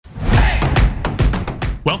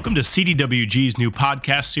Welcome to CDWG's new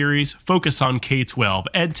podcast series, Focus on K-12,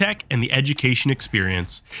 EdTech and the Education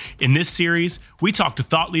Experience. In this series, we talk to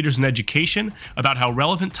thought leaders in education about how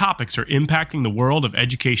relevant topics are impacting the world of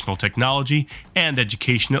educational technology and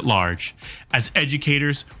education at large. As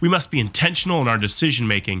educators, we must be intentional in our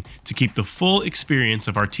decision-making to keep the full experience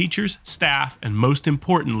of our teachers, staff, and most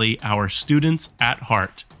importantly, our students at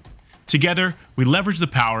heart. Together, we leverage the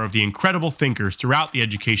power of the incredible thinkers throughout the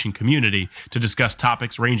education community to discuss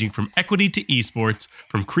topics ranging from equity to esports,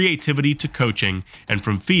 from creativity to coaching, and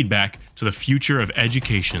from feedback to the future of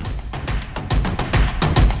education.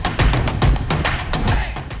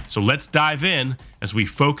 So let's dive in as we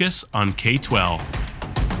focus on K-12.